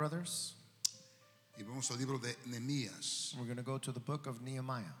Brothers, y vamos al libro de Nehemías. we're going to go to the book of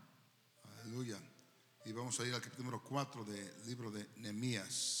Nehemiah. Aleluya. Y vamos a ir al capítulo número 4 del libro de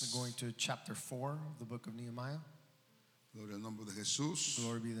Nehemías. We're going to chapter 4 of the book of Nehemiah. Gloria al nombre de Jesús.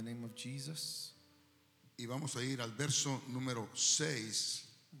 Glory be the name of Jesus. Y vamos a ir al verso número 6.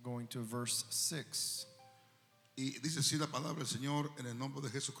 Going to verse 6. Y dice así la palabra del Señor en el nombre de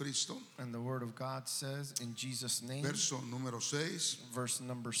Jesucristo. And the word of God says, in Jesus' name, Verso número 6 verse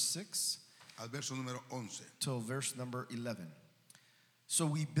number 6 al verso número 11. till verse number 11. So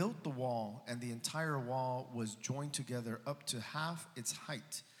we built the wall, and the entire wall was joined together up to half its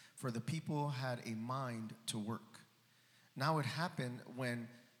height, for the people had a mind to work. Now it happened when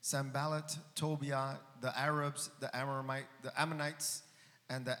Sanballat, Tobiah, the Arabs, the Ammonites,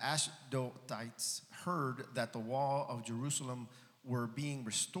 and the Ashdodites heard that the wall of Jerusalem were being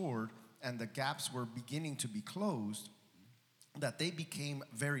restored and the gaps were beginning to be closed, that they became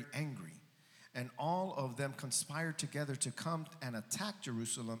very angry. And all of them conspired together to come and attack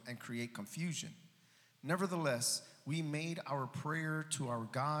Jerusalem and create confusion. Nevertheless, we made our prayer to our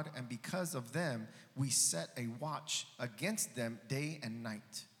God, and because of them, we set a watch against them day and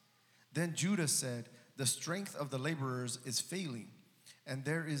night. Then Judah said, the strength of the laborers is failing, and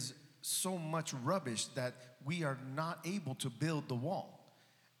there is so much rubbish that we are not able to build the wall.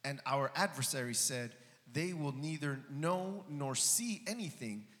 And our adversaries said, they will neither know nor see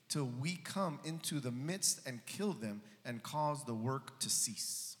anything till we come into the midst and kill them and cause the work to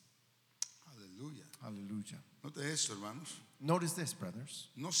cease. Aleluya. Hallelujah. Note eso, hermanos. Notice this, brothers,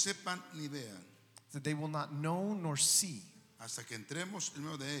 No sepan ni vean that they will not know nor see hasta que entremos en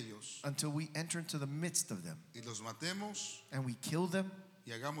medio de ellos until we enter into the midst of them y los matemos and we kill them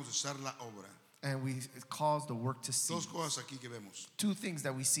y hagamos cesar la obra. and we cause the work to cease. Dos cosas aquí que vemos: Two things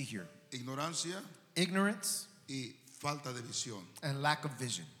that we see here: ignorancia ignorance y falta de visión. and lack of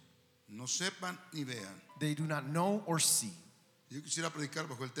vision. No sepan ni vean. They do not know or see. Yo quisiera predicar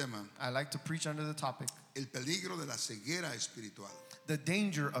bajo el tema I like to preach under the topic, el peligro de la ceguera espiritual. the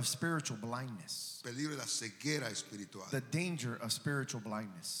danger of spiritual blindness. Peligro de la ceguera espiritual. The danger of spiritual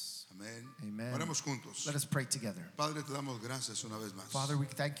blindness. Amén. Amen. Oremos juntos. Let us pray together. Padre, te damos gracias una vez más. Father, we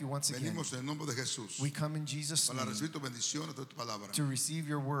thank you once again. Venimos en el nombre de Jesús We come in Jesus' para name recibir tu bendición a tu palabra. to receive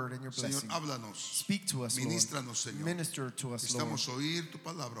your word and your Señor, blessing. háblanos. Speak to us, Lord. Ministranos, Señor. Minister to us, Lord. Necesitamos oír tu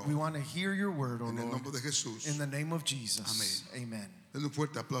palabra We want to hear your word, O en el Lord, nombre de Jesús. in the name of Jesus. Amen. Denle un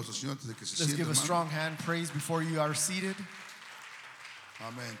fuerte aplauso, Señor, antes de que se Let's siente, give a hermano. strong hand praise before you are seated.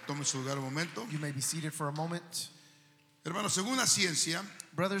 Amén. Tome su lugar un momento. You may be seated for a moment. Hermano, según la ciencia,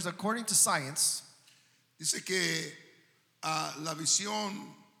 Brothers, according to science, dice que la visión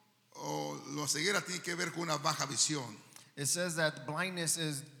o la ceguera tiene que ver con una baja visión. it says that blindness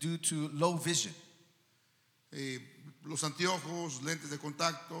is due to low vision. Los anteojos, lentes de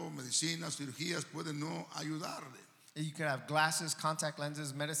contacto, medicinas, cirugías pueden no ayudarle You can have glasses, contact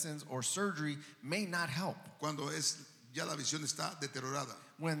lenses, medicines, or surgery may not help cuando ya la visión está deteriorada.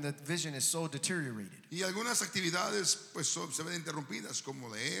 when the vision is so deteriorated. Y algunas actividades pues se ven interrumpidas, como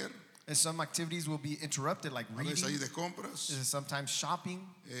leer, And some activities will be interrupted, like a veces reading, ir de compras, sometimes shopping.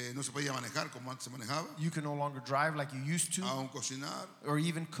 no se podía manejar como antes se manejaba, You can no longer drive like you used to, aún cocinar, or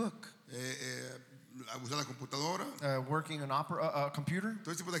even cook, usar la computadora. working an computer.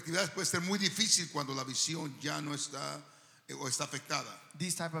 Todo este tipo de actividades puede ser muy difícil cuando la visión ya no está o está afectada.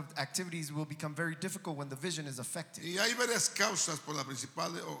 These type of activities will become very difficult when the vision is affected. Y hay varias causas por la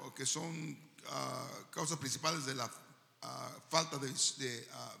principal o que son causas principales de la falta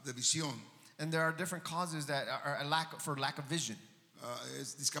de visión. And there are different causes that are for lack of vision.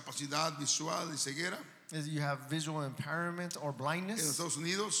 Es discapacidad visual y ceguera. You have visual impairment or En los blindness. Estados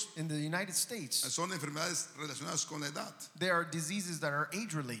Unidos In the United States, son enfermedades relacionadas con la edad. there are diseases that are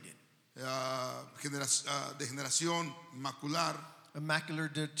age-related. Degeneración macular, Macular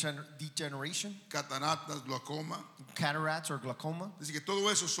degeneration, cataratas, glaucoma. cataracts or glaucoma. Dice que todo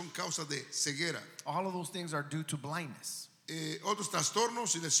eso son causas de ceguera. All of those things are due to blindness. Otros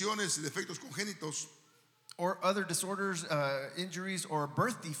trastornos y lesiones y defectos congénitos Or other disorders, injuries, or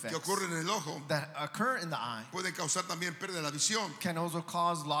birth que defects ocurren en el ojo that occur in the eye pueden causar también pérdida de la visión. can also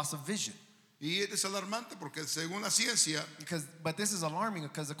cause loss of vision. Y esto es alarmante porque según la ciencia But this is alarming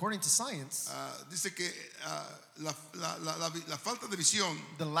because according to science, dice que la falta de visión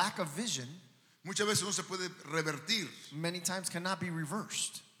the lack of vision muchas veces no se puede revertir. many times cannot be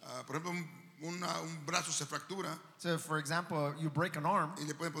reversed. Por ejemplo, un brazo se fractura So, for example, you break an arm, y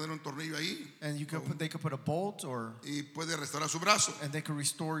le pueden poner un tornillo ahí and they could put a bolt, y puede restaurar su brazo. and they could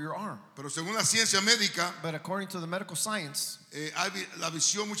restore your arm. Pero según la ciencia médica, But according to the medical science, la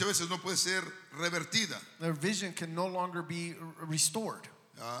visión muchas veces no puede ser revertida. their vision can no longer be restored.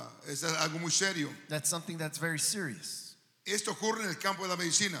 Es algo muy serio. That's something that's very serious. Esto ocurre en el campo de la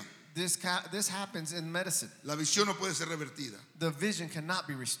medicina. This happens in medicine. La visión no puede ser revertida. The vision cannot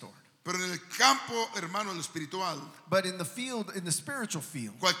be restored. Pero en el campo, hermano, lo espiritual, But in the field, in the spiritual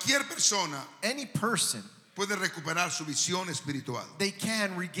field, cualquier persona any person, puede recuperar su visión espiritual. they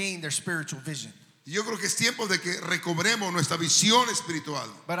can regain their spiritual vision. Y yo creo que es tiempo de que recobremos nuestra visión espiritual.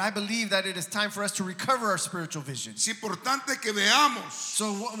 But I believe that it is time for us to recover our spiritual vision. Es importante que veamos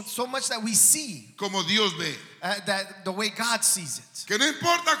So much that we see como Dios ve. that the way God sees it. Que no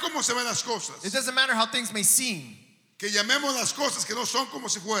importa cómo se ven las cosas. It doesn't matter how things may seem, Que llamemos las cosas que no son como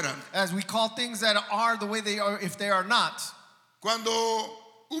si fueran. as we call things that are the way they are if they are not. Cuando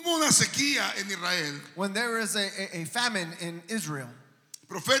hubo una sequía en Israel, When there is a famine in Israel,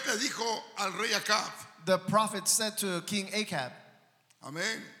 el profeta dijo al rey Acab, the prophet said to King Ahab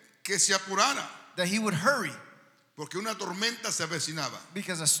amén, que se apurara, that he would hurry porque una tormenta se avecinaba.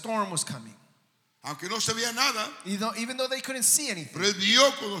 because a storm was coming. Aunque no se veía nada, Even though they couldn't see anything, pero él vio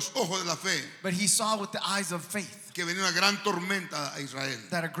con los ojos de la fe but he saw with the eyes of faith que venía una gran tormenta a Israel.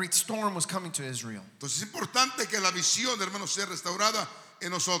 that a great storm was coming to Israel. Entonces es importante que la visión, hermanos, sea restaurada en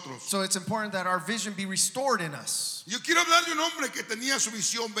nosotros. So it's important that our vision be restored in us. Yo quiero hablar de un hombre que tenía su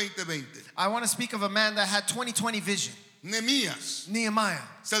visión 2020. I want to speak of a man that had 20/20 vision, Nehemías. Nehemiah.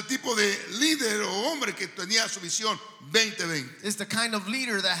 Es el tipo de líder o hombre que tenía su visión 2020. Is the kind of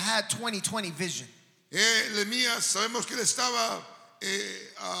leader that had 20/20 vision. Nehemías, sabemos que él estaba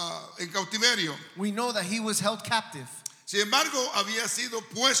en cautiverio. We know that he was held captive. Sin embargo, había sido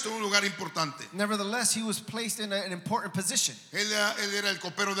puesto en un lugar importante. Nevertheless, he was placed in an important position. Él era el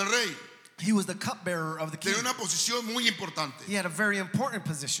copero del rey. He was the cupbearer of the king. Tenía una posición muy importante. He had a very important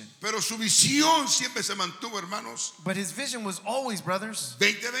position. Pero su visión siempre se mantuvo, hermanos, But his vision was always, brothers,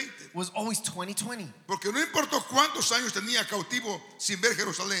 2020. was always 20/20. Porque no importó cuántos años tenía cautivo sin ver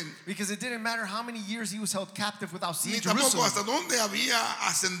Jerusalén, Because it didn't matter how many years he was held captive without ni seeing tampoco hasta Jerusalem, dónde había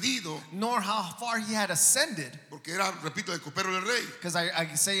ascendido, nor how far he had ascended. porque era, repito, el copero del rey. Because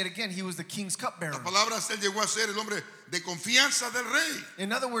I say it again, he was the king's cupbearer. Las palabras, él llegó a ser el hombre de confianza del rey.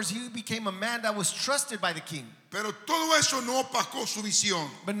 In other words, he became a man that was trusted by the king. Pero todo eso no opacó su visión.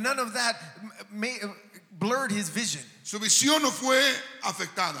 But none of that blurred his vision. Su visión no fue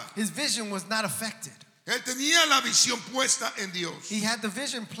afectada. His vision was not affected. Él tenía la visión puesta en Dios, He had the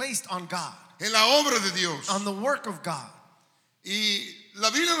vision placed on God, en la obra de Dios. on the work of God. Y la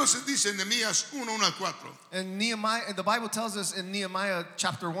Biblia nos dice en Nehemías 1:1-4. And Nehemiah, the Bible tells us in Nehemiah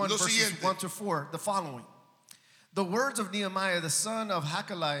chapter 1, Lo verses siguiente. 1-4, the following. The words of Nehemiah, the son of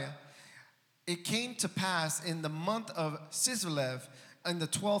Hakaliah, it came to pass in the month of Kislev, in the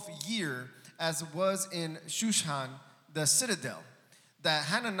 12th year, as was in Shushan, the citadel, that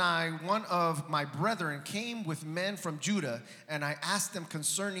Hanani, one of my brethren, came with men from Judah, and I asked them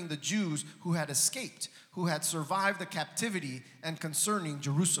concerning the Jews who had escaped, who had survived the captivity, and concerning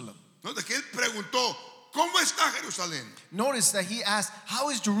Jerusalem. Nota que él preguntó, ¿cómo está Jerusalén? Notice that he asked, how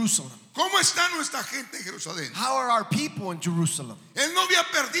is Jerusalem? ¿Cómo está nuestra gente en Jerusalén? How are our people in Jerusalem? Él no había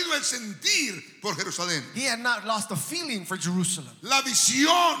perdido el sentir por Jerusalén, He had not lost the feeling for Jerusalem, la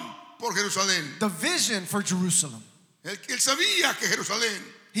visión por Jerusalén. the vision for Jerusalem. Él sabía que Jerusalén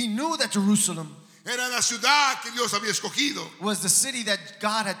He knew that Jerusalem era la ciudad que Dios había escogido was the city that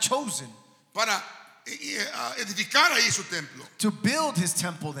God had chosen para edificar ahí su templo, to build his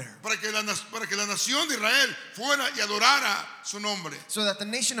temple there, para que la nación de Israel fuera y adorara su nombre. so that the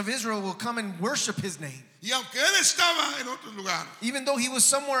nation of Israel will come and worship his name. Y aunque él estaba en otro lugar, Even though he was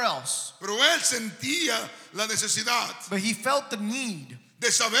somewhere else, pero él sentía la necesidad but he felt the need de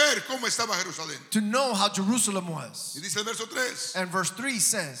saber cómo estaba Jerusalén. to know how Jerusalem was. Y dice el verso 3, And verse 3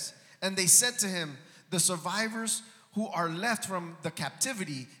 says, and they said to him, the survivors who are left from the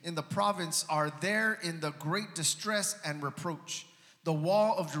captivity in the province are there in the great distress and reproach. The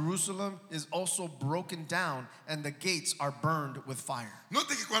wall of Jerusalem is also broken down, and the gates are burned with fire. note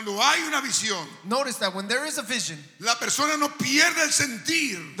que cuando hay una visión, Notice that when there is a vision, la persona no pierde el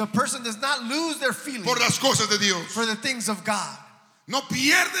sentir the person does not lose their feeling por las cosas de Dios. for the things of God. No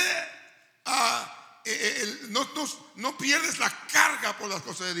pierde, no pierdes la carga por las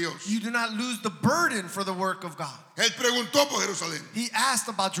cosas de Dios. You do not lose the burden for the work of God. Él preguntó por Jerusalén. He asked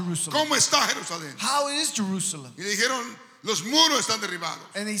about Jerusalem. ¿Cómo está Jerusalén? How is Jerusalem? Y le dijeron, los muros están derribados,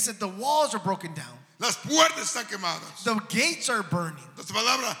 And he said, the walls are broken down. las puertas están quemadas. The gates are burning. Esta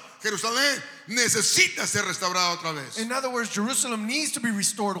palabra, Jerusalén necesita ser restaurada otra vez. In other words, Jerusalem needs to be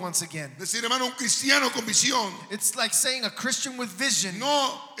restored once again. Es decir, hermano, un cristiano con visión It's like saying a Christian with vision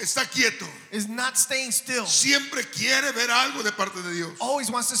no está quieto. is not staying still. Siempre quiere ver algo de parte de Dios. Always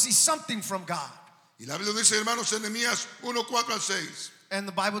wants to see something from God. Y la Biblia dice, hermanos, en Nehemías 1:4-6. And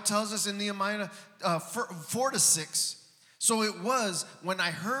the Bible tells us in Nehemiah 4-6, so it was when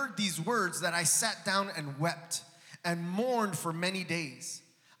I heard these words that I sat down and wept and mourned for many days.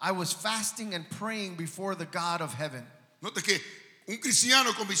 I was fasting and praying before the God of heaven. Note que un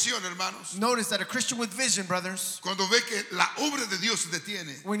cristiano con visión, hermanos, Notice that a Christian with vision, brothers, cuando ve que la obra de Dios se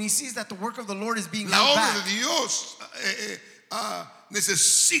detiene, when he sees that the work of the Lord is being la held obra back, de Dios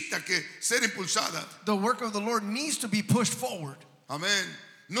necesita que ser impulsada. the work of the Lord needs to be pushed forward. Amén.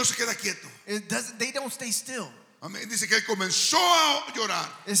 No se queda quieto. They don't stay still. Amén. Dice que él comenzó a llorar,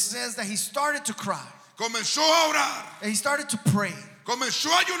 It says that he started to cry. comenzó a orar, And he started to pray. comenzó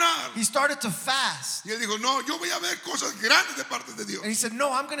a ayunar. He started to fast. Y él dijo, no, yo voy a ver cosas grandes de parte de Dios. And he said,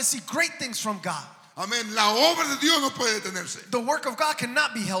 no, I'm going to see great things from God. Amén. La obra de Dios no puede detenerse. The work of God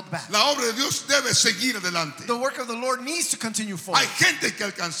cannot be held back. La obra de Dios debe seguir adelante. The work of the Lord needs to continue forward. Hay gente que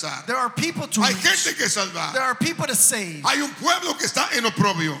alcanzar. There are people to Hay reach. gente que salvar. There are people to save. Hay un pueblo que está en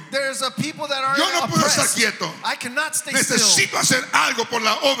oprobio. There's a people that are Yo no puedo estar oppressed. quieto. I cannot stay still. Necesito hacer algo por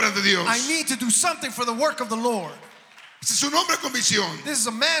la obra de Dios. I need to do something for the work of the Lord. Ese es un hombre con visión. This is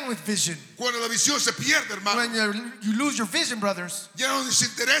a man with vision. Cuando la visión se pierde, hermano, When you lose your vision, brothers, ya no les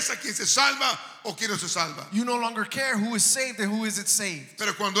interesa quién se salva o quién no se salva. you no longer care who is saved and who isn't saved.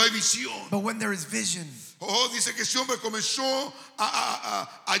 Pero cuando hay visión, But when there is vision, dice que ese hombre comenzó a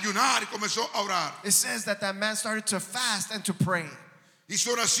ayunar y comenzó a orar. it says that man started to fast and to pray. Y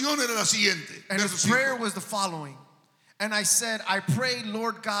su oración era la siguiente. And verso his 5. prayer was the following. And I said, I pray,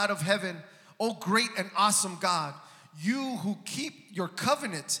 Lord God of heaven, O great and awesome God, you who keep your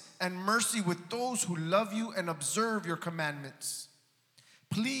covenant and mercy with those who love you and observe your commandments.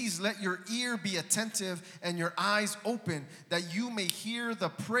 Please let your ear be attentive and your eyes open, that you may hear the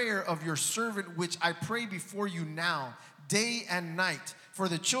prayer of your servant, which I pray before you now, day and night, for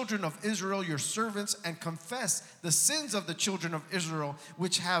the children of Israel, your servants, and confess the sins of the children of Israel,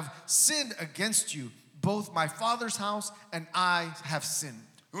 which have sinned against you. Both my father's house and I have sinned.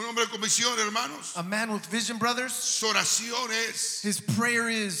 Un hombre con visión, hermanos. A man with vision, brothers, Su oración es his prayer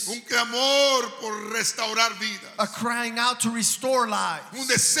is un clamor por restaurar vidas. a crying out to restore lives, Un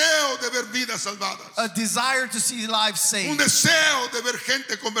deseo de ver vidas salvadas. a desire to see lives Un saved, deseo de ver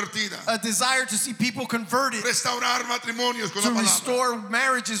gente convertida. a desire to see people converted, Restaurar matrimonios con to la palabra. restore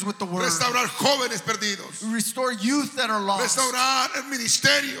marriages with the word, Restaurar jóvenes perdidos. restore youth that are lost, Restaurar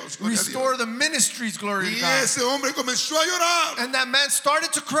ministerios. Gloria a Dios. restore the ministries, glory to Y God. ese hombre comenzó a llorar. And that man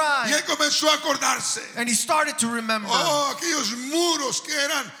started to Y cry, él comenzó a acordarse. and he started to remember. Aquellos muros que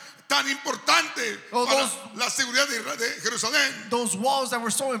eran tan importantes Oh, para those- la seguridad de Jerusalén. Those walls that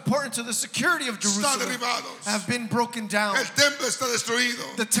were so important to the security of Están Jerusalem derribados. have been broken down. El templo está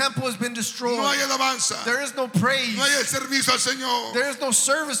destruido. The temple has been No destroyed. hay alabanza. There is no praise. No hay el servicio al Señor. There is no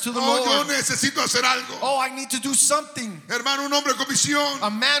service to the Oh, yo Lord. necesito hacer algo. Oh, I need to do something. Hermano, un hombre con visión A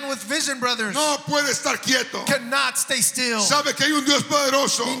man with vision, brothers, no puede estar quieto. cannot stay still. Sabe que hay un Dios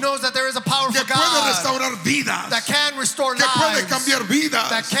poderoso He knows that there is a powerful que puede God restaurar vidas, that can restore que puede lives, cambiar vidas,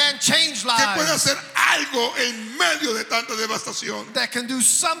 that can change que puede lives, hacer algo en medio de tanta devastación. that can do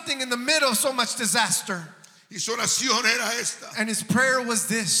something in the middle of so much disaster. Y su oración era esta. And his prayer was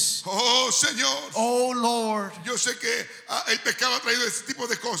this: Oh, Señor, Oh Lord, yo sé que el pecado ha traído este tipo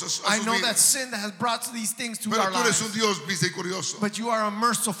de cosas a I sus know that vidas, sin has brought these things to pero our tú eres un lives, Dios misericordioso. but you are a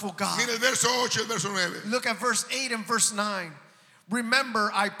merciful God. Mira el verso 8 y el verso 9. Look at verse 8 and verse 9.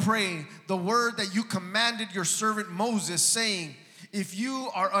 Remember, I pray, the word that you commanded your servant Moses, saying, if you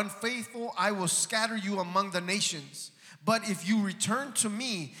are unfaithful, I will scatter you among the nations. But if you return to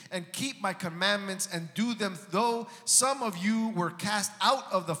me and keep my commandments and do them, though some of you were cast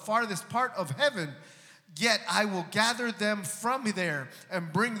out of the farthest part of heaven, yet I will gather them from there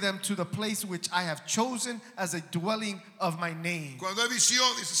and bring them to the place which I have chosen as a dwelling of my name. Cuando hay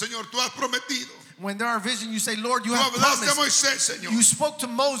visión, dice Señor, tú has prometido. When there are vision, you say, Lord, you Tú have hablaste a promised. Moisés, Señor. You spoke to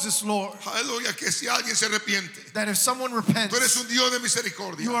Moses, Lord, Aleluya, que si alguien se arrepiente, that if someone tú eres repents, un Dios de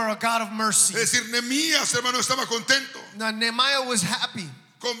misericordia. you are a God of Es mercy. decir, Nehemías, hermano, estaba contento Now, Nehemiah was happy.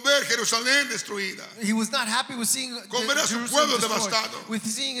 con ver Jerusalén destruida, He was not happy with seeing con ver a su Jerusalem pueblo destroyed, devastado. with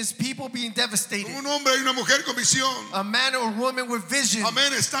seeing his people being devastated. Un hombre y una mujer con visión, A man or woman with vision,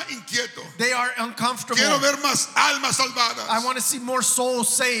 amén, está inquieto. they are uncomfortable. Quiero ver más almas salvadas. I want to see more souls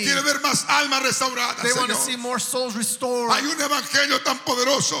saved. Quiero ver más almas restauradas, They want to see Señor. more souls restored. Hay un evangelio tan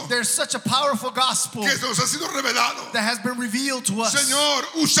poderoso There's such a powerful gospel que nos ha sido revelado. that has been revealed to us. Señor,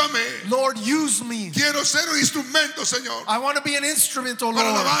 úsame. Lord, use me. Quiero ser un instrumento, Señor, I want to be an instrument, oh para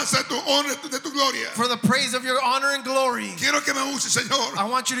Lord. alabanza de tu honra, de tu gloria. For the praise of your honor and glory. Quiero que me uses, Señor, I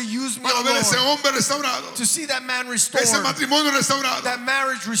want you to use me, para O ver ese Lord, hombre restaurado, to see that man restored, ese matrimonio restaurado, that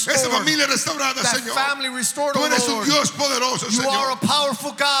marriage restored, esa familia restaurada, that Señor. family restored, Tú O eres un Lord. Dios poderoso, You are a Señor.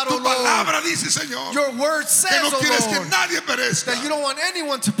 powerful God, O Tu Lord. palabra dice, Señor, Your word que says, no O quieres que Lord, nadie perezca. that you don't want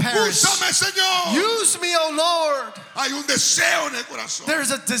anyone to perish. Úsame, Señor. Use me, O Lord. Hay un deseo en el corazón There's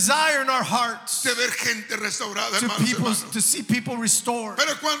a desire in our hearts de ver gente restaurada, to hermanos. to see people restored.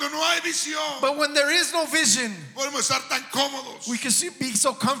 Pero cuando no hay visión, But when there is no vision, podemos estar tan cómodos. we can be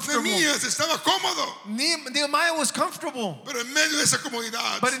so comfortable. Nehemías estaba cómodo, Nehemiah was comfortable, pero en medio de esa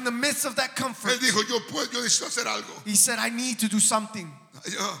comodidad, but in the midst of that comfort, él dijo, yo necesito hacer algo. he said, I need to do something.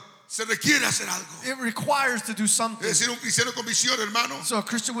 Se requiere hacer algo. It requires to do something. Es decir, un cristiano con visión, hermano, So a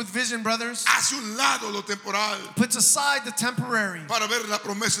Christian with vision, brothers, hace un lado lo temporal puts aside the temporary para ver la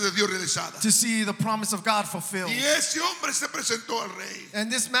promesa de Dios realizada. to see the promise of God fulfilled. Y ese hombre se presentó al rey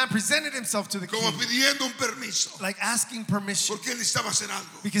And this man presented himself to the como king, pidiendo un permiso, like asking permission, porque él necesitaba hacer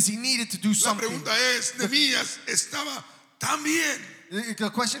algo. because he needed to do La something. pregunta es, Nehemías estaba tan bien The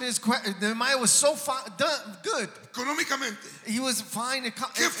question is, Nehemiah was so good. económicamente. He was fine.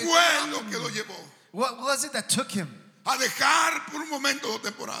 ¿Qué fue lo que lo llevó What was it that took him a dejar por un momento lo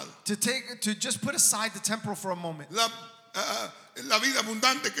temporal? to just put aside the temporal for a moment? La vida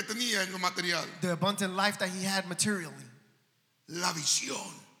abundante que tenía en lo material. The abundant life that he had materially. La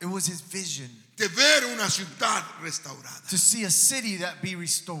visión It was his vision de ver una ciudad restaurada. to see a city that be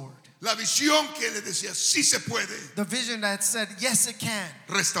restored. La visión que le decía, sí se puede The vision that said, yes, it can.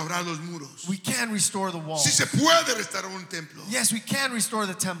 restaurar los muros. We can restore the wall. Sí se puede restaurar un templo. Yes, we can restore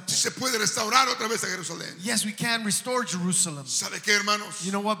the temple. Sí se puede restaurar otra vez a Jerusalén. Yes, we can restore Jerusalem. ¿Sabe qué, hermanos?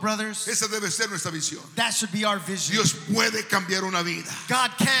 You know what, brothers? Esa debe ser nuestra visión. That should be our vision. Dios puede cambiar una vida. God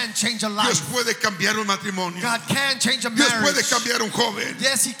can change a Dios life. puede cambiar un matrimonio. God can change a Dios puede marriage. cambiar un joven.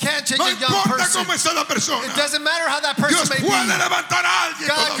 Yes, he can change No a young importa person. cómo está la persona. It doesn't matter how that person Dios may puede be. levantar a alguien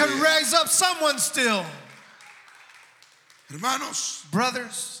God can todavía. raise up someone still. Hermanos,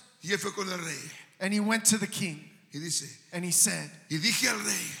 Brothers, y él fue con el rey. and he went to the king, Y dice, and he said, y dije al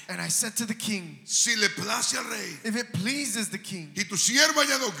rey, and I said to the king, si le place al rey, if it pleases the king, y tu siervo ha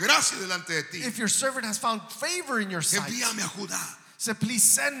hallado gracia delante de ti, if your servant has found favor in your sight, envíame a Judá, said, please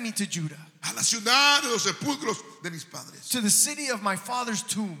send me to Judah, a la ciudad de los sepulcros de mis padres, to the city of my father's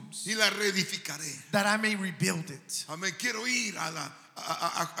tombs, y la reedificaré. that I may rebuild it. Amén. Quiero ir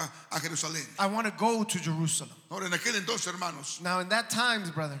a Jerusalén. I want to go to Jerusalem. Ahora, en aquel entonces, hermanos, Now, in that times,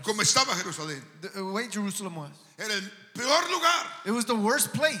 brothers, como estaba Jerusalén, the way Jerusalem was, era el peor lugar it was the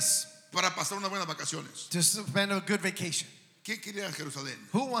worst place para pasar unas buenas vacaciones. to spend a good vacation. ¿Quién quería ir a Jerusalén?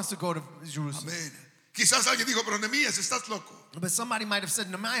 Who wants to go to Jerusalem? Amén. Quizás alguien dijo, pero Nehemías, estás loco. But somebody might have said,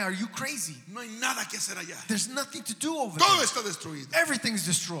 Nehemiah, are you crazy? No hay nada que hacer allá. There's nothing to do over Todo there. está destruido. Everything's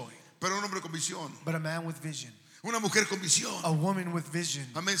destroyed. Pero un hombre con visión, But a man with vision, una mujer con visión, a woman with vision,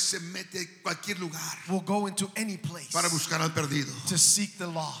 amén, se mete en cualquier lugar will go into any place para buscar al perdido. to seek the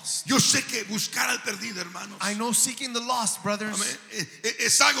lost. Yo sé que buscar al perdido, hermanos, I know seeking the lost, brothers, amén,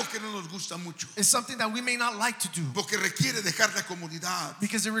 es algo que no nos gusta mucho, is something that we may not like to do porque requiere dejar la comodidad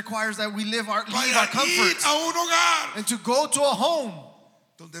because it requires that we leave our para ir comfort a un hogar and to go to a home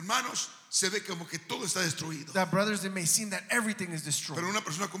donde, hermanos, se ve como que todo está destruido. that, brothers, it may seem that everything is destroyed. Pero una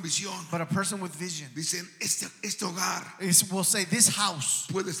persona con visión, But a person with vision dicen, este hogar will say, this house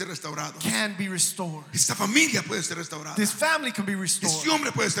puede ser restaurado. can be restored. Esta familia puede ser restaurada. This family can be Este restored.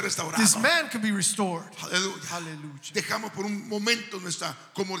 hombre puede ser restaurado. This man can be restored. Aleluya. Hallelujah. Dejamos por un momento nuestra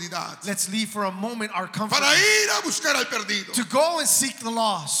comodidad Let's leave for a moment our comfort para ir a buscar al perdido, to go and seek the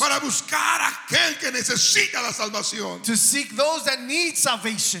lost, para buscar a aquel que necesita la salvación. to seek those that need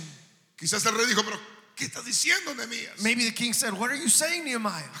salvation. Quizás el rey dijo, pero ¿qué estás diciendo, Nehemías? Maybe the king said, what are you saying,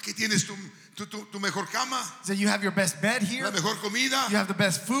 Nehemiah? Aquí tienes tu mejor cama, That you have your best bed here, la mejor comida, you have the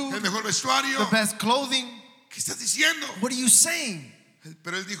best food, el mejor vestuario. the best clothing. ¿Qué estás diciendo? What are you saying?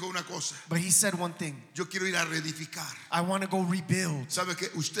 Pero él dijo una cosa, But he said one thing. yo quiero ir a reedificar. I want to go rebuild. ¿Sabe qué?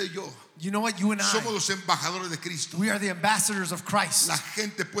 Usted y yo You know what? You and I, somos los embajadores de Cristo. we are the ambassadors of Christ. La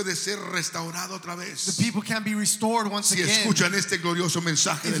gente puede ser restaurada otra The vez people can be restored once si again escuchan este glorioso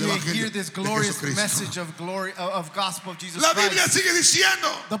mensaje if del they Evangelio hear this de glorious Jesucristo. message of glory of gospel of Jesus La Biblia Christ. sigue diciendo,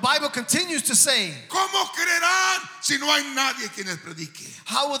 The Bible continues to say, ¿cómo creerán si no hay nadie quien les predique?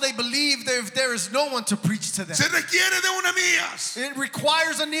 how will they believe if there is no one to preach to them? Se requiere de un Nehemías, It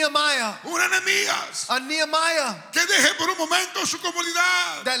requires a Nehemiah que deje por un momento su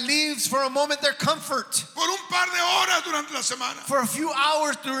comodidad, that leaves for a moment their comfort por un par de horas durante la semana, for a few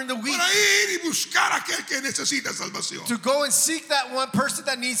hours during the week para ir y buscar a aquel que necesita salvación. to go and seek that one person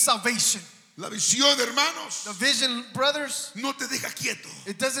that needs salvation. La visión, hermanos, The vision, brothers, no te deja quieto.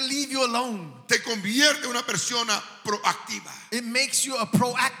 it doesn't leave you alone. Te convierte en una persona proactiva. It makes you a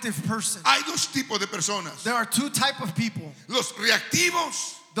proactive person. Hay dos tipos de personas. There are two types of people. Los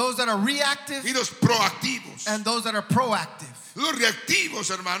reactivos Those that are reactive y los proactivos. and those that are proactive. Los reactivos,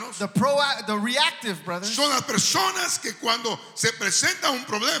 hermanos, The reactive, brothers, son las personas que cuando se presenta un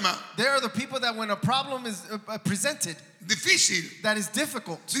problema they are the people that when a problem is presented difícil, that is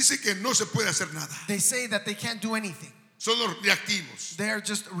difficult, dice que no se puede hacer nada. they say that they can't do anything. Son los reactivos. They are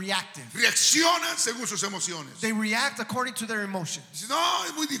just reactive. Reaccionan según sus emociones. They react according to their emotions. Dicen, no,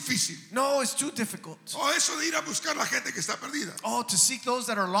 es muy difícil. No, it's too difficult. O eso de ir a buscar a la gente que está perdida. Oh, to seek those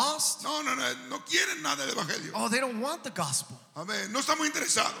that are lost? No quieren nada del evangelio. Oh, they don't want the gospel. Amén. No están muy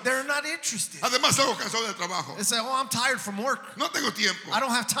interesados. They're not interested. Además, algo cansado del trabajo. They say, oh, I'm tired from work. No tengo tiempo. I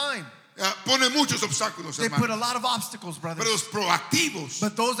don't have time. Pone muchos obstáculos, They put a hermano. lot of obstacles, brothers. Pero los proactivos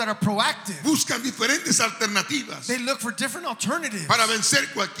But those that are proactive, buscan diferentes alternativas they look for different alternatives para vencer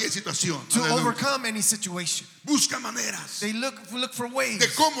cualquier situación. to Aleluya. overcome any situation. Buscan maneras They look for ways de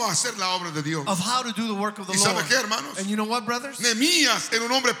cómo hacer la obra de Dios. of how to do the work of the ¿Y sabe Lord. qué, hermanos? And you know what, brothers? Nehemías era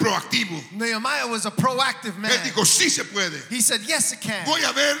un hombre proactivo. Nehemiah was a proactive man. Él dijo, sí se puede. He said, yes, it can. Voy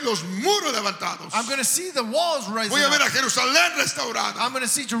a ver los muros levantados. I'm going to see the walls rising Voy a ver up. a Jerusalén restaurada. I'm going to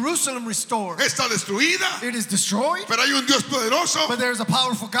see Jerusalem restored. Está destruida, It is destroyed, pero hay un Dios poderoso but there's a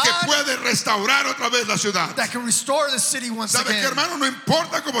powerful God que puede restaurar otra vez la ciudad. that can restore the city once ¿Sabe qué, again. hermano? No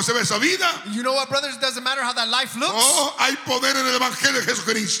importa cómo se ve esa vida. You know what, brothers? It doesn't matter how that life looks. Oh, hay poder en el evangelio de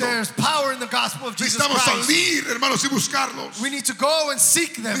Jesucristo. There's power in the gospel of Jesus Necesitamos Christ. salir, hermanos, y buscarlos. We need to go and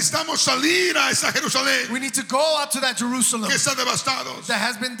seek them. Necesitamos salir a esa Jerusalén We need to go out to that Jerusalem que está devastada. that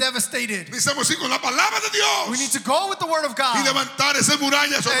has been devastated. Necesitamos ir con la palabra de We Dios need to go with the word of y God levantar esas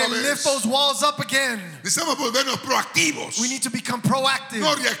murallas otra and lift vez. those walls up again. Necesitamos volvernos proactivos, We need to become proactive,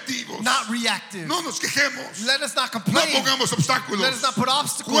 no reactivos. not reactive. No nos quejemos. Let us not No complain. pongamos obstáculos. Let us not put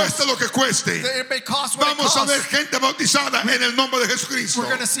obstacles. Cueste lo que cueste. It may cost what it Vamos a ver costs. gente bautizada en el nombre de Jesucristo. We're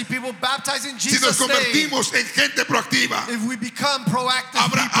going to see people baptized in Si nos Jesus' name. convertimos en gente proactiva, If we become proactive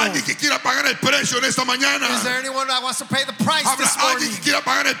habrá alguien people. que quiera pagar el precio en esta mañana. Is there anyone that wants to pay the price Habrá this alguien morning? que quiera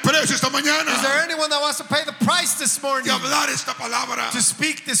pagar el precio esta mañana. Is there anyone that wants to pay the price this De morning? hablar esta palabra, To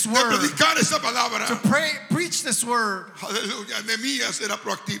speak this de word, predicar esta palabra. to preach this word. Aleluya. Nehemías era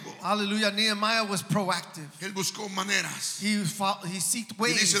proactivo. Hallelujah. Nehemiah was proactive. Él buscó maneras. He seeked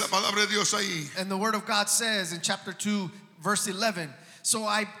Y dice ways. la palabra de Dios ahí. And the word of God says in chapter 2, verse 11, so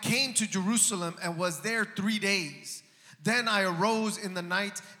I came to Jerusalem and was there 3 days. Then I arose in the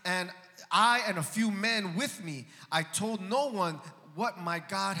night, and I and a few men with me, I told no one what my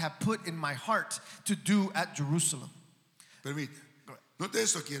God had put in my heart to do at Jerusalem. Permite. Note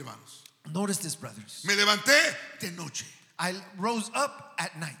esto aquí, hermanos. Notice this, brothers. Me levanté de noche. I rose up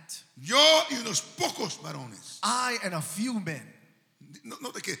at night. Yo y unos pocos varones. I and a few men.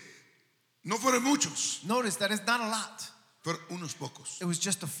 Note que no fueron muchos, Notice that it's not a lot. fueron unos pocos. It was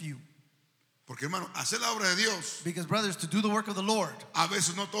just a few. Porque, hermano, hacer la obra de Dios, Because, brothers, to do the work of the Lord, a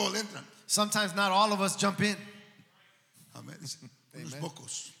veces no todos le entran. sometimes not all of us jump in. Amén. Unos Amen.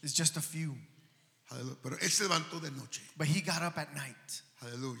 pocos. It's just a few. Aleluya. Pero él se levantó de noche. But he got up at night.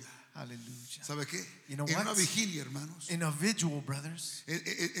 Aleluya. Hallelujah. ¿Sabe qué? You know En what? una vigilia, hermanos. In a vigil, brothers,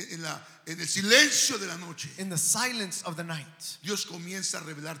 En el silencio de la noche, in the silence of the night, Dios comienza a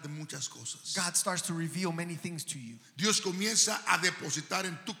revelarte muchas cosas. God starts to reveal many things to you. Dios comienza a depositar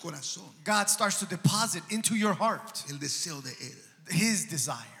en tu corazón God starts to deposit into your heart el deseo de Él. his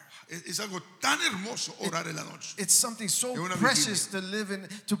desire. Es algo tan hermoso orar en la noche. It's something so En una precious to live in,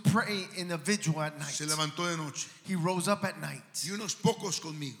 to pray in a vigil at night. Se levantó de noche He rose up at night y unos pocos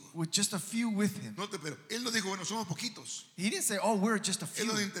conmigo. with just a few with him. Pero él no dijo, bueno, somos poquitos. He didn't say, "Oh, we're just a Él few."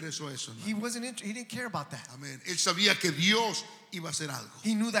 no le interesó eso, hermano. He didn't care about that. Amén. Él sabía que Dios iba a hacer algo.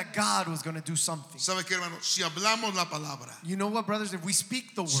 He knew that God was going to do something. ¿Sabe qué, hermano? Si hablamos la palabra, You know what, brothers? If we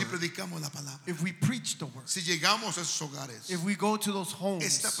speak the si word, predicamos la palabra, if we preach the word, si llegamos a esos hogares, if we go to those homes,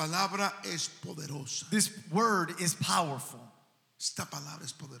 esta palabra es poderosa. this word is powerful. Esta palabra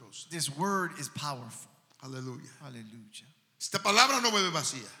es poderosa. This word is powerful. Aleluya. Hallelujah. Esta palabra no vuelve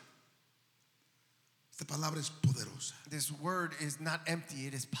vacía. Esta palabra es poderosa. This word is not empty,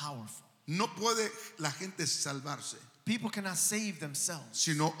 it is powerful. No puede la gente salvarse People cannot save themselves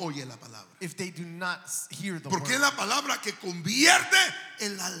si no oye la palabra. if they do not hear the Porque es word. la palabra que convierte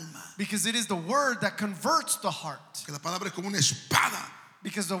el alma. Because it is the word that converts the heart. Que la palabra es como una espada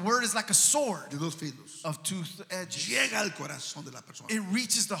Because the word is like a sword de dos filos. of two edges. Llega al corazón de la persona. It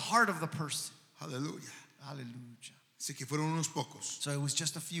reaches the heart of the person. Aleluya. Hallelujah. Así que fueron unos pocos. So it was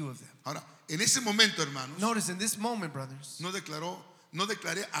just a few of them. Ahora, en ese momento, hermanos, Notice in this moment, brothers, no declaró, no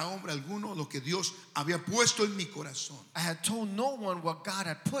declaré a hombre alguno lo que Dios había puesto en mi corazón I had told no one what God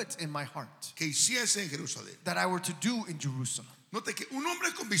had put in my heart que hiciese en Jerusalén. that I were to do in Jerusalem. Note que un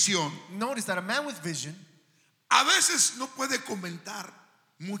hombre con visión Notice that a man with vision, a veces no puede comentar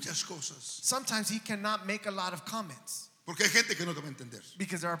muchas cosas sometimes he cannot make a lot of comments porque hay gente que no te va a entender,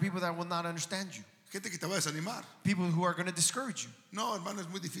 because there are people that will not understand you. gente que te va a desanimar. People who are going to discourage you. No, hermano, es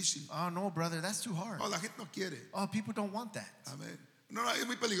muy difícil. Oh, no, brother, that's too hard. No, la gente no quiere. Oh, people don't want that. Amén. No, es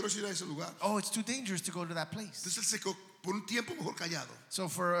muy peligroso ir a ese lugar. Oh, it's too dangerous to go to that place. Entonces él se quedó por un tiempo mejor callado. So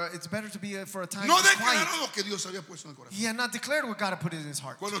it's better to be for a time No just quiet. declaró lo que Dios había puesto en el corazón. He had not declared what God had put in his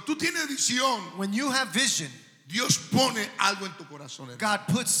heart. Cuando tú tienes visión, When you have vision, Dios pone algo en tu corazón, hermano. God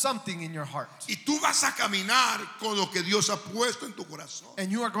puts something in your heart. Y tú vas a caminar con lo que Dios ha puesto en tu corazón.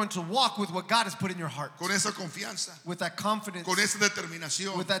 And you are going to walk with what God has put in your heart. Con esa confianza, With that confidence, con esa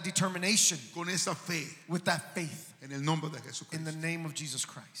determinación, with that determination, con esa fe with that faith en el nombre de in the Jesucristo. name of Jesus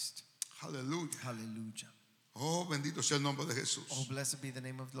Christ. Aleluya. Hallelujah. Oh, bendito sea el nombre de Oh, Jesús. blessed be the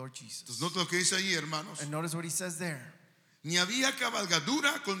name of Lord Entonces, Jesus. nota lo que dice ahí, hermanos. And notice what he says there. Ni había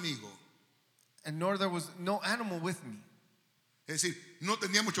cabalgadura conmigo. And nor there was no animal with me. Es decir, no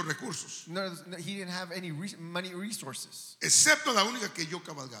tenía muchos recursos, He didn't have any money resources excepto la única que yo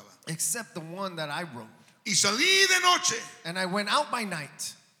cabalgaba. except the one that I rode. Y salí de noche And I went out by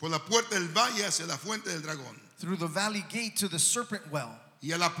night por la puerta del valle hacia la fuente del dragón through the valley gate to the serpent well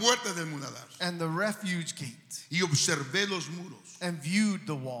y a la puerta del muladar. and the refuge gate Y observé los muros. and viewed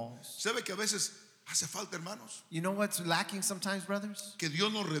the walls. ¿Sabe que a veces hace falta, hermanos? You know what's lacking sometimes, brothers? Que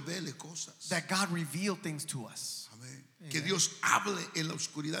Dios nos revele cosas. That God reveal things to us. Amén. Que Dios hable en la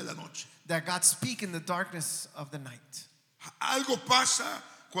oscuridad de la noche. That God speak in the darkness of the night. Algo pasa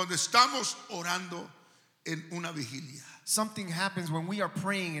cuando estamos orando en una vigilia. Something happens when we are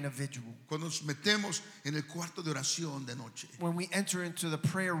praying in a vigil. Cuando nos metemos en el cuarto de oración de noche. When we enter into the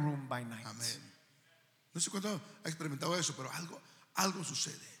prayer room by night. Amén. No sé cuánto ha experimentado eso, pero algo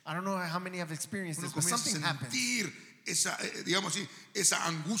sucede. I don't know how many have experienced Uno this, but comienza a something happens. sentir esa, digamos así, esa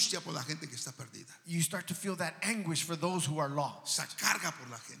angustia por la gente que está perdida. You start to feel that anguish for those who are lost. Esa carga por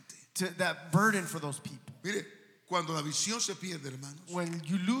la gente. That burden for those people. Mire, cuando la visión se pierde, hermanos, When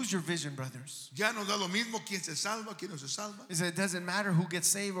you lose your vision, brothers, ya nos da lo mismo quién se salva, quién no se salva, is that it doesn't matter who gets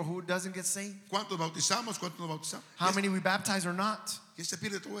saved or who doesn't get saved. cuántos bautizamos, cuántos no bautizamos. How many we baptize or not. Ya se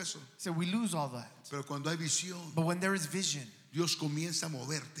pierde todo eso. So we lose all that. Pero cuando hay visión, But when there is vision, Dios comienza a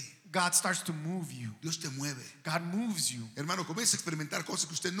moverte. God starts to move you. Dios te mueve. God moves you. Hermano, comienza a experimentar cosas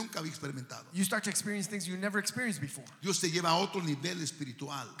que usted nunca había experimentado. You start to experience things you never experienced before. Dios te lleva a otro nivel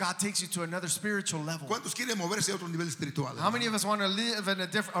espiritual. God takes you to another spiritual level. ¿Cuántos quieren moverse a otro nivel espiritual? How many of us want to live in a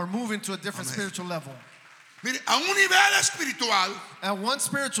different or move into a different Amen. spiritual level? Mire, a un nivel espiritual At one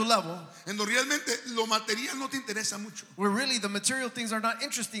spiritual level, en donde realmente lo material no te interesa mucho. where really the material things are not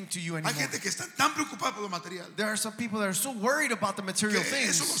interesting to you Hay anymore. gente que está tan preocupada por lo material There are some people that are so worried about the que material eso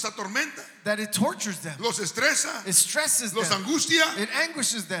things los atormenta, that it tortures them. los estresa, It stresses los them. angustia. It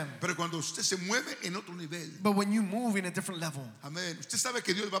anguishes them. Pero cuando usted se mueve en otro nivel, But when you move in a different level, amén, usted sabe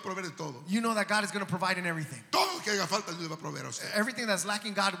que Dios va a proveer de todo. you know that God is going to provide in everything. Todo lo que haga falta Dios le va a proveer a usted. Everything that's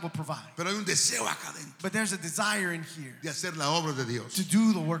lacking, God will provide. Pero hay un deseo acá adentro But there's a desire in here de hacer la obra de Dios. to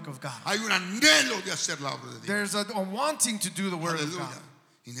do the work of God. Hay un anhelo de hacer la obra de Dios. There's a wanting to do the work of Aleluya. God.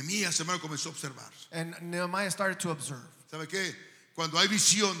 Y Nehemías, hermano, comenzó a observar. And Nehemiah started to observe. ¿Sabe qué? Cuando hay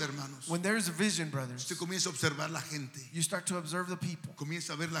visión, hermanos, When there's a vision, brothers, usted comienza a observar la gente. you start to observe the people.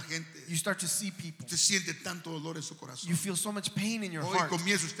 Comienza a ver la gente. You start to see people. Usted siente tanto dolor en su corazón. You feel so much pain in your Hoy heart.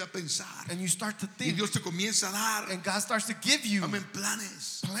 comienza usted a pensar. And you start to Y think. Dios te comienza a dar, And God starts to give you amén,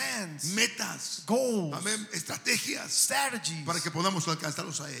 planes, plans, metas, goals, amén, estrategias strategies, para que podamos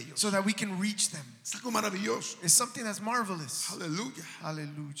alcanzarlos a ellos. so that we can reach them. Es algo maravilloso. It's something that's marvelous. Aleluya.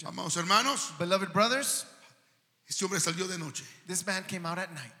 Hallelujah. Amados hermanos, Beloved brothers, este hombre salió de noche. this man came out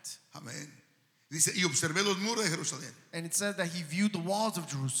at night. Amén. Dice, y observé los muros de Jerusalén And it says that he viewed the walls of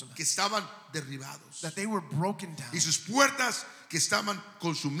Jerusalem, que estaban derribados that they were broken down, y sus puertas que estaban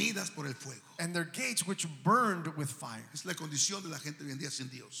consumidas por el fuego. and their gates which burned with fire. Es la condición de la gente hoy en día sin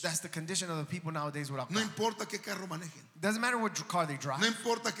Dios. That's the condition of the people nowadays without No God. importa qué carro manejen, Doesn't matter what car they drive. no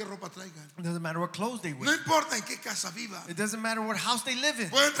importa qué ropa traigan, It doesn't matter what clothes they no wear. importa en qué casa vivan. It doesn't matter what house they live in.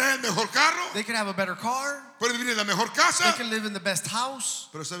 Pueden traer el mejor carro, They can have a better car. pueden vivir en la mejor They casa, can live in the best house.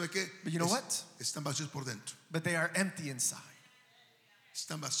 pero ¿sabe qué? But you know what? Están vacíos por dentro. But they are empty inside.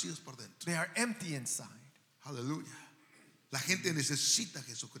 Están vacíos por dentro. They are empty inside. Aleluya. La gente necesita a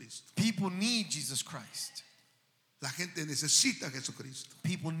Jesucristo. People need Jesus Christ. La gente necesita a Jesucristo.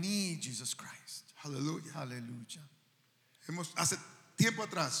 People need Jesus Christ. Aleluya. Hallelujah. Hace tiempo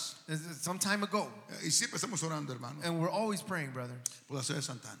atrás, some time ago, y siempre estamos orando, hermano, and we're always praying, brother, por la ciudad de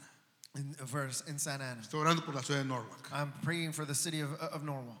Santana. in Santa Ana. Estoy orando por la ciudad de Norwalk. I'm praying for the city of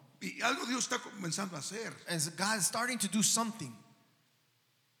Norwalk. Y algo Dios está comenzando a hacer. And so God is starting to do something.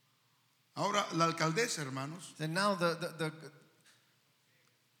 Ahora, la alcaldesa, hermanos, And now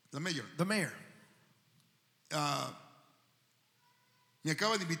la mayor, the mayor, me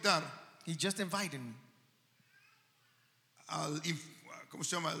acaba de invitar he just invited me ¿cómo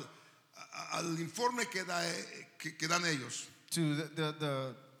se llama? Al informe que dan ellos. to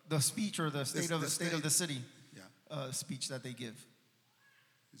the speech or the state of the city Yeah. speech that they give.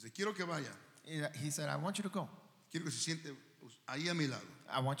 Dice, quiero que vaya. He said, I want you to go. Quiero que se siente ahí a mi lado.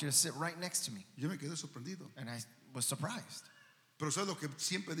 I want you to sit right next to me. Yo me quedé sorprendido. And I was surprised. Pero ¿sabes lo que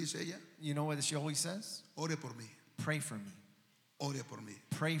siempre dice ella? You know what she always says? Ore por mí. Pray for me. Ore por mí.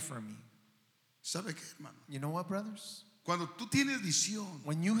 Pray for me. ¿Sabe qué, hermano? You know what, brothers? Cuando tú tienes visión,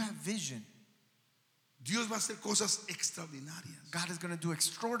 When you have vision, Dios va a hacer cosas extraordinarias. God is going to do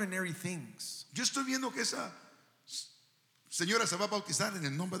extraordinary things. Yo estoy viendo que esa señora se va a bautizar en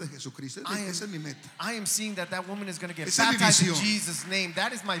el nombre de Jesucristo. Esa es mi meta. I am seeing that woman is going to get Esa es mi baptized in visión. Jesus' name.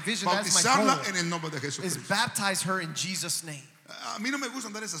 That is my vision. That is my Bautizarla goal. en el nombre de Is Jesucristo. baptize her in Jesus' name. A mí no me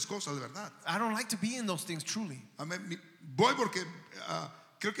gustan dar esas cosas, de verdad. I don't like to be in those things truly. Voy porque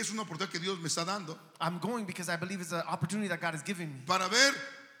creo que es una oportunidad que Dios me está dando I'm going because I believe it's an opportunity that God has given me para ver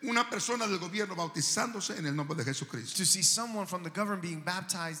una persona del gobierno bautizándose en el nombre de Jesucristo. to see someone from the government being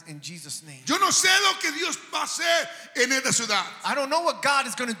baptized in Jesus' name. Yo no sé lo que Dios va a hacer en esta ciudad, I don't know what God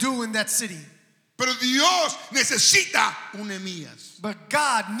is going to do in that city, pero Dios necesita un Nehemías. but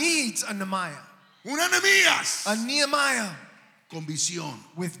God needs a Nehemiah, Un Nehemías a Nehemiah con visión.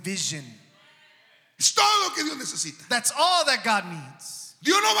 with vision. Es todo lo que Dios necesita. That's all that God needs.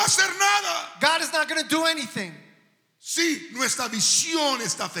 Dios no va a hacer nada God is not going to do anything si nuestra visión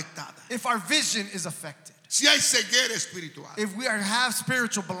está afectada. if our vision is affected, Si hay ceguera espiritual. if we have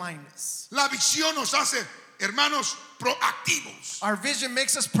spiritual blindness. La visión nos hace, hermanos, proactivos. Our vision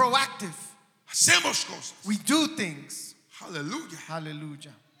makes us proactive. Hacemos cosas. We do things. Aleluya.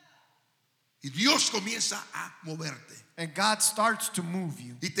 Hallelujah. Y Dios comienza a moverte. And God starts to move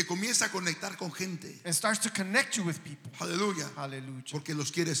you Y te comienza a conectar con gente. and starts to connect you with people. Aleluya. Hallelujah. Porque los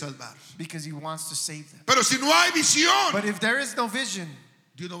quiere salvar. Because he wants to save them. Pero si no hay visión, But if there is no vision,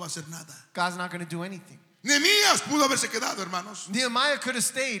 Dios no va a hacer nada. God's not going to do anything. Nehemías pudo haberse quedado, hermanos, Nehemiah could have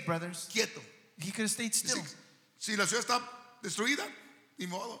stayed, brothers. quieto. He could have stayed still. Si la ciudad está destruida, ni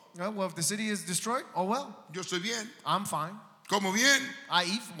modo. Well, if the city is destroyed, oh well, Yo estoy bien, I'm fine. como bien, I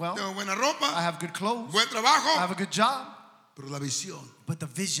eat well. tengo buena I ropa, have good clothes. buen I trabajo. have a good job. Pero la visión, But the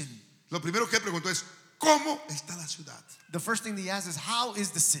vision, lo primero que preguntó es, ¿cómo está la ciudad? the first thing he asks is, how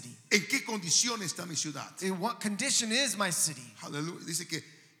is the city? ¿En qué condición está mi ciudad? In what condition is my city? Aleluya. Dice que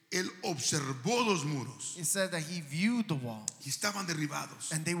él observó los muros It said that he viewed the wall y estaban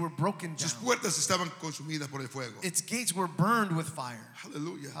derribados. and they were broken Sus down. puertas estaban consumidas por el fuego. Its gates were burned with fire.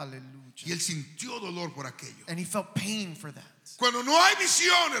 Aleluya. Y Hallelujah. él sintió dolor por aquello. And he felt pain for that. Cuando no hay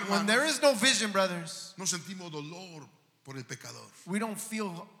visión, When hermano, there is no vision, brothers, no sentimos dolor por el pecador. we don't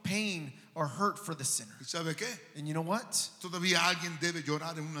feel pain or hurt for the sinner. ¿Y sabe qué? And you know what? Todavía alguien debe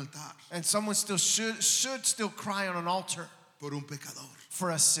llorar en un altar And someone still should still cry on an altar por un pecador.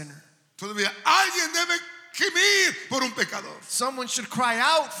 for a sinner. Todavía alguien debe gemir por un pecador. Someone should cry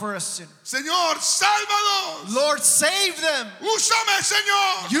out for a sinner. Señor, sálvalos. Lord, save them. Úsame,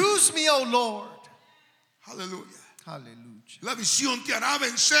 Señor. Use me, O Lord. Aleluya. Hallelujah. La visión te hará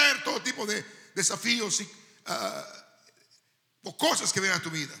vencer todo tipo de desafíos y o cosas que vengan a tu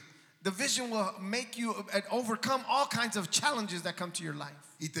vida. The vision will make you overcome all kinds of challenges that come to your life.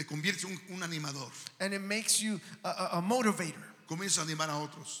 Y te conviertes en un animador. And it makes you a motivator. Comienzas a animar a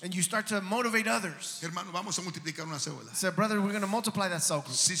otros. And you start to motivate others. Hermano, vamos a multiplicar una célula. Say, brother, we're going to multiply that cell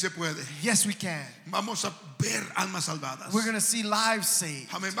group. Sí se puede. Yes, we can. Vamos a ver almas salvadas. We're going to see lives saved.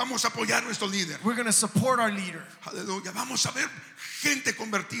 Amén. Vamos a apoyar a nuestro líder. We're going to support our leader. Aleluya. Vamos a ver gente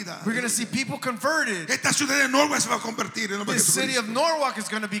convertida. We're going to see people converted. Esta ciudad de Norwalk se va a convertir en nombre de This city of Jesucristo. Norwalk is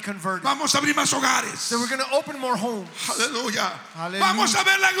going to be converted. Vamos a abrir más hogares. So we're going to open more homes. Aleluya. Hallelujah. Vamos a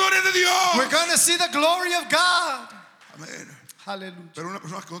ver la gloria de Dios. We're going to see the glory of God. Amén. Hallelujah. Pero una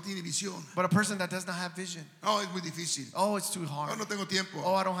persona que no tiene visión, But a person that does not have vision, no, es muy difícil. oh, it's too No, hard. no tengo tiempo.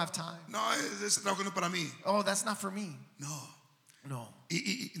 Oh, I don't have time. No, ese trabajo no es para mí. Oh, that's not for me. No. No.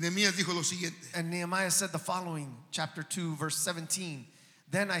 Y Nehemías dijo lo siguiente. And Nehemiah said the following, chapter 2, verse 17.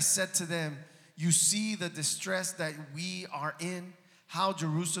 Then I said to them, you see the distress that we are in, how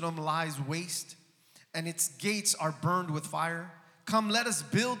Jerusalem lies waste, and its gates are burned with fire. Come, let us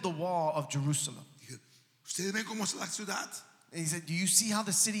build the wall of Jerusalem. Dije, ¿ustedes ven cómo es la ciudad? And he said, do you see how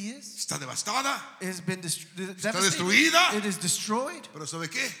the city is? Está devastada. It has been Está devastated. destruida. It is destroyed. Pero ¿sabe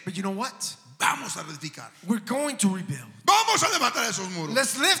qué? But you know what? Vamos a reedificar. We're going to rebuild. Vamos a levantar esos muros.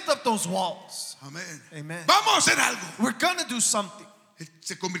 Let's lift up those walls. Amén. Amen. Vamos a hacer algo. We're going to do something. Él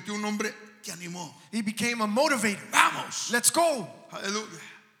se convirtió en un hombre que animó. He became a motivator. Vamos. Let's go. Aleluya.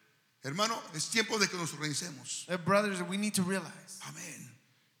 Hermano, es tiempo de que nos organicemos. Brothers, we need to realize. Amén.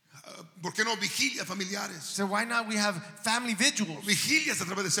 ¿Por qué no vigilias familiares? So why not we have family vigils? Vigilias a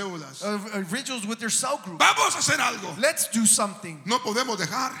través de células. Vigils with their cell group. Vamos a hacer algo. Let's do something. No podemos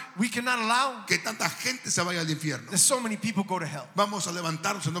dejar We cannot allow que tanta gente se vaya al infierno. that so many people go to hell. Vamos a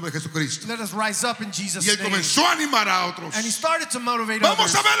levantarnos en nombre de Jesucristo. Let us rise up in Jesus' Y él name. comenzó a animar a otros. And he started to motivate Vamos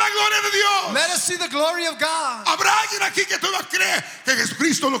others. a ver la gloria de Dios. Let us see the glory of God. Habrá alguien aquí que todavía cree que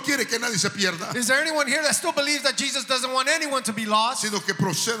Jesucristo no quiere que nadie se pierda, Is there anyone here that still believes that Jesus doesn't want anyone to be lost? sino que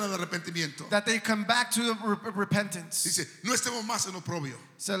proceda al arrepentimiento. That they come back to repentance. Dice, no estemos más en oprobio.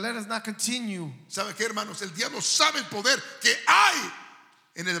 So let us not continue. ¿Sabe qué, hermanos? El diablo sabe el poder que hay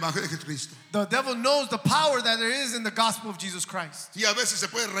en el evangelio de Jesucristo. The devil knows the power that there is in the gospel of Jesus Christ. Y a veces se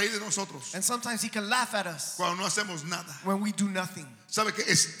puede reír de nosotros And sometimes he can laugh at us cuando no hacemos nada. when we do nothing. ¿Sabe que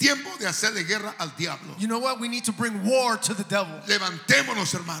es tiempo de hacerle guerra al diablo? You know what? We need to bring war to the devil.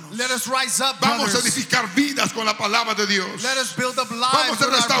 Levantémonos, hermanos. Let us rise up, Vamos a brothers. edificar vidas con la palabra de Dios. Let us build up lives Vamos a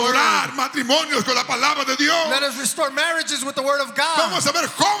with our restaurar word. matrimonios con la palabra de Dios. Let us restore marriages with the word of God. Vamos a ver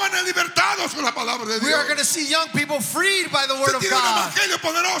jóvenes libertados con la palabra de We are going Dios. to see young people freed by the word Usted of tiene un God. evangelio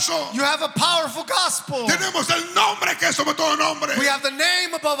poderoso. You have a powerful gospel. Tenemos el nombre que es sobre todo nombre. We have the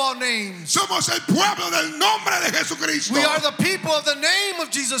name above all names. Somos el pueblo del nombre de Jesucristo. We are the people of the name of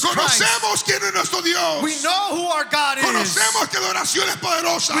Jesus Christ. Conocemos quién es nuestro Dios. We know who our God is. Conocemos que la oración es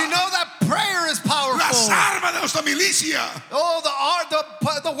poderosa. We know that prayer is powerful. Las armas de nuestra milicia Oh,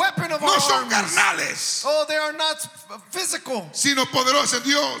 the weapon of no our son armies. carnales, Oh, they are not physical, sino poderosas en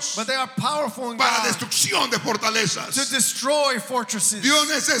Dios but they are powerful in para God destrucción de to fortalezas. destroy fortresses. Dios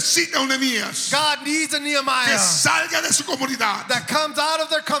necesita un Nehemías God needs a que Nehemiah salga de su comunidad, that comes out of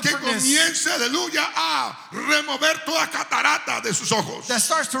their que comfortness, comience, aleluya, a remover toda catarata de sus ojos, that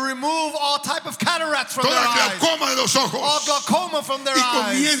starts to remove all type of cataracts from their toda eyes, glaucoma de los all ojos, glaucoma from their y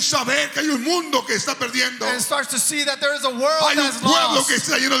eyes, comienza a ver que hay un mundo que está perdiendo, and starts to see that there is a world hay un that's pueblo que lost.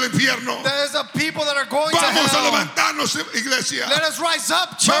 está lleno de infierno. There is a people that are going to Vamos a hell. levantarnos, iglesia. Let us rise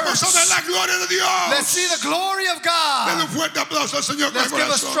up, Vamos a ver church. la gloria de Let's see Dios. the glory of Denle un God. fuerte aplauso al Señor con el Let's give a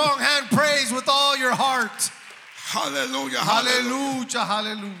corazón. strong hand praise with all your heart. Aleluya, aleluya. Hallelujah,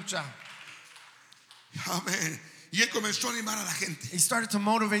 hallelujah. Amén. Y él comenzó a animar a la gente. He started to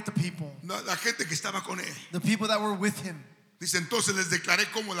motivate the people, La gente que estaba con él. the people that were with him. Dice, entonces les declaré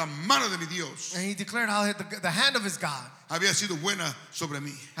como la mano de mi Dios And he declared how the hand of his God había sido buena sobre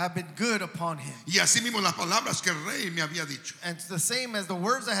mí. had been good upon him. Y así mismo las palabras que el rey me había dicho. And it's the same as the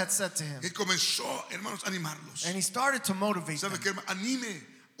words I had said to him. Él comenzó, hermanos, a animarlos. And he started to motivate ¿Sabe them. qué, hermano?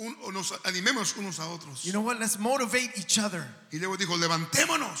 Nos animemos unos a otros. You know what? Let's motivate each other. Y luego dijo,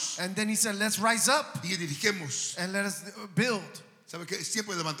 levantémonos And then he said, let's rise up y edifiquemos. and let us build. ¿Sabe qué? Es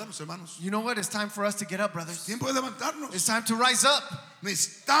tiempo de levantarnos, hermanos. You know what? It's time for us to get up, brothers. Tiempo de levantarnos. It's time to rise up.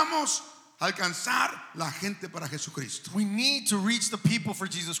 Necesitamos alcanzar la gente para Jesucristo. We need to reach the people for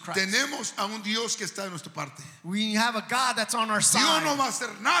Jesus Christ. Tenemos a un Dios que está de nuestra parte. We have a God that's on our Dios no side. va a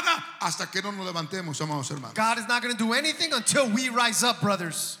hacer nada hasta que no nos levantemos, amados hermanos. God is not going to do anything until we rise up,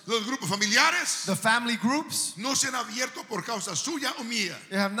 brothers. Los grupos familiares The family groups, no se han abierto por causa suya o mía.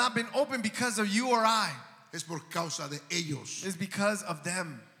 they have not been open because of you or I. Es por causa de ellos. It's because of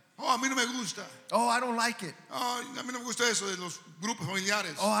them. Oh, a mí no me gusta. Oh, I don't like it. Oh, a mí no me gusta eso de los grupos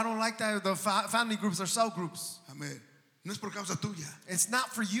familiares. Oh, I don't like that. The family groups or cell groups. Amén. No es por causa tuya, It's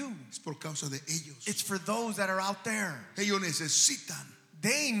not for you. es por causa de ellos. It's for those that are out there. Ellos necesitan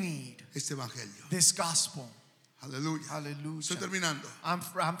They need este evangelio. this gospel. Aleluya. Hallelujah. Estoy terminando.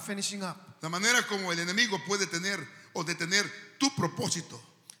 I'm finishing up. La manera como el enemigo puede tener o detener tu propósito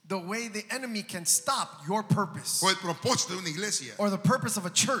The way the enemy can stop your purpose o el propósito de una iglesia or the purpose of a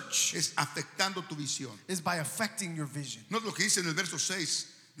church es afectando tu visión. is by affecting your vision. No es lo que dice en el verso 6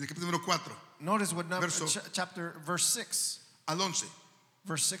 del capítulo número 4 Notice what Verso- verse 6. al 11.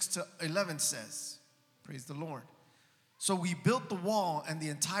 Verse 6 to 11 says, praise the Lord. So we built the wall, and the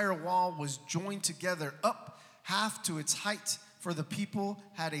entire wall was joined together up half to its height, for the people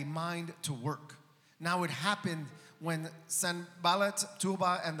had a mind to work. Now it happened when Sanballat,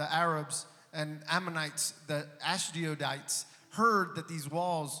 Tobiah, and the Arabs and Ammonites, the Ashdodites, heard that these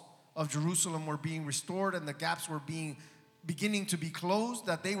walls of Jerusalem were being restored and the gaps were beginning to be closed,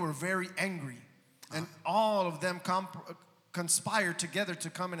 that they were very angry. And all of them conspired together to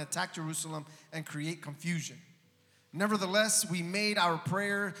come and attack Jerusalem and create confusion. Nevertheless, we made our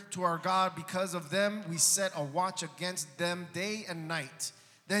prayer to our God because of them. We set a watch against them day and night.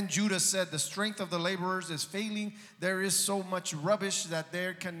 Then Judah said, the strength of the laborers is failing. There is so much rubbish that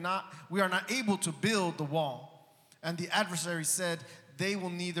we are not able to build the wall. And the adversary said, they will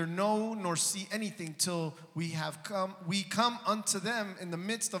neither know nor see anything till we come unto them in the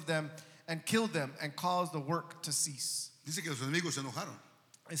midst of them and kill them and cause the work to cease. Dice que los enemigos se enojaron.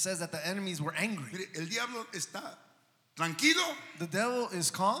 It says that the enemies were angry. Mire, el diablo está tranquilo The devil is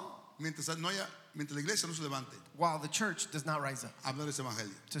calm mientras la iglesia no se levante while the church does not rise up a hablar ese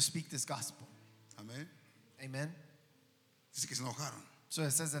evangelio. to speak this gospel. Amén. Amen. Dice que se enojaron. So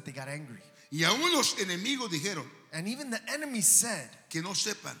it says that they got angry. Y aún los enemigos dijeron And even the enemy said que no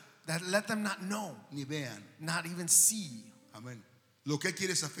sepan that let them not know, ni vean. not even see. Amén. Lo que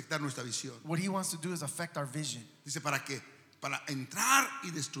quiere es afectar nuestra visión. What he wants to do is affect our vision. Dice, ¿para qué? Para entrar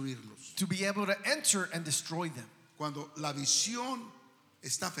y destruirlos. To be able to enter and destroy them. Cuando la visión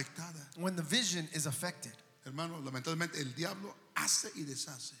está afectada, When the vision is affected. hermano, lamentablemente el diablo hace y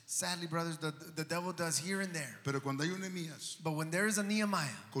deshace. Sadly, brothers, the devil does here and there. Pero cuando hay un Nehemías But when there is a Nehemiah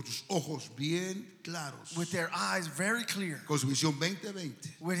con sus ojos bien claros, with their eyes very clear, con su visión 2020,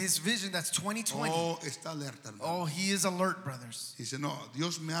 with his vision that's 2020, está alerta, hermano. oh, he is alert, brothers. Dice, no,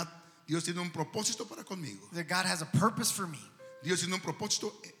 Dios tiene un propósito para conmigo. That God has a purpose for me. Dios tiene un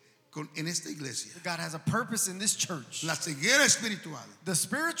propósito en esta iglesia. God has a purpose in this church. La ceguera espiritual The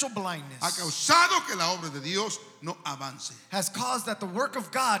spiritual ha blindness causado que la obra de Dios no avance. has caused that the work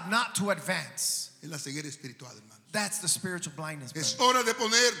of God not to advance. Es la ceguera espiritual, hermano. That's the spiritual blindness, Es brothers. hora de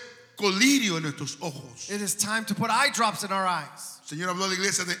poner colirio en nuestros ojos. It is time to put eye drops in our eyes. El Señor habló a la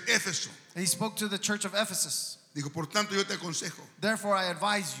iglesia de Éfeso. He spoke to the church of Ephesus. Dijo, por tanto, yo te aconsejo Therefore, I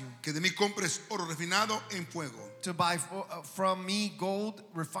advise you que de mí compres oro refinado en fuego, to buy from me gold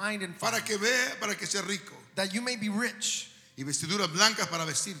refined in fire, para que sea rico, that you may be rich, y vestiduras blancas para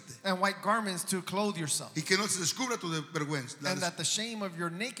vestirte, and white garments to clothe yourself, y que no se descubra tu vergüenza, and that the shame of your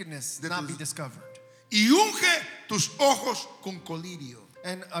nakedness de not tus- be discovered. y unge tus ojos con colirio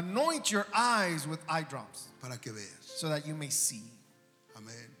And anoint your eyes with eye drops, para que veas. so that you may see.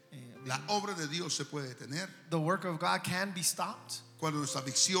 Amén. Amen. La obra de Dios se puede detener The work of God can be stopped cuando nuestra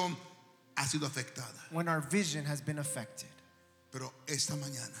visión ha sido afectada. when our vision has been affected. Pero esta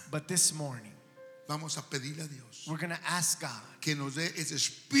mañana But this morning, vamos a pedirle a Dios we're going to ask God que nos dé ese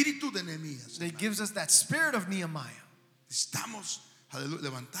espíritu de Nehemías. that gives us that spirit of Nehemiah. Necesitamos, aleluya,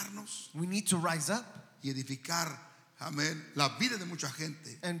 levantarnos We need to rise up y edificar, amén, la vida de mucha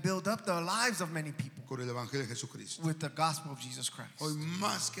gente and build up the lives of many people con el evangelio de Jesucristo. with the gospel of Jesus Christ. Hoy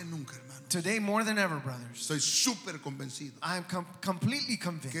más que nunca, hermano, Today, more than ever, brothers, estoy súper convencido I am completely que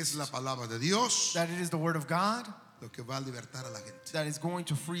es convinced la palabra de Dios that it is the word of God lo que va a libertar a la gente. that is going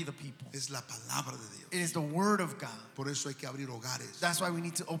to free the people. Es la palabra de Dios. It is the word of God. Por eso hay que abrir hogares. That's why we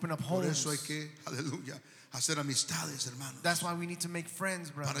need to open up Por homes. eso hay que, aleluya, hacer amistades, hermanos, That's why we need to make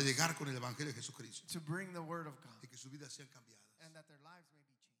friends, para brothers, llegar con el evangelio de Jesucristo to bring the word of God. y que sus vidas sean cambiadas.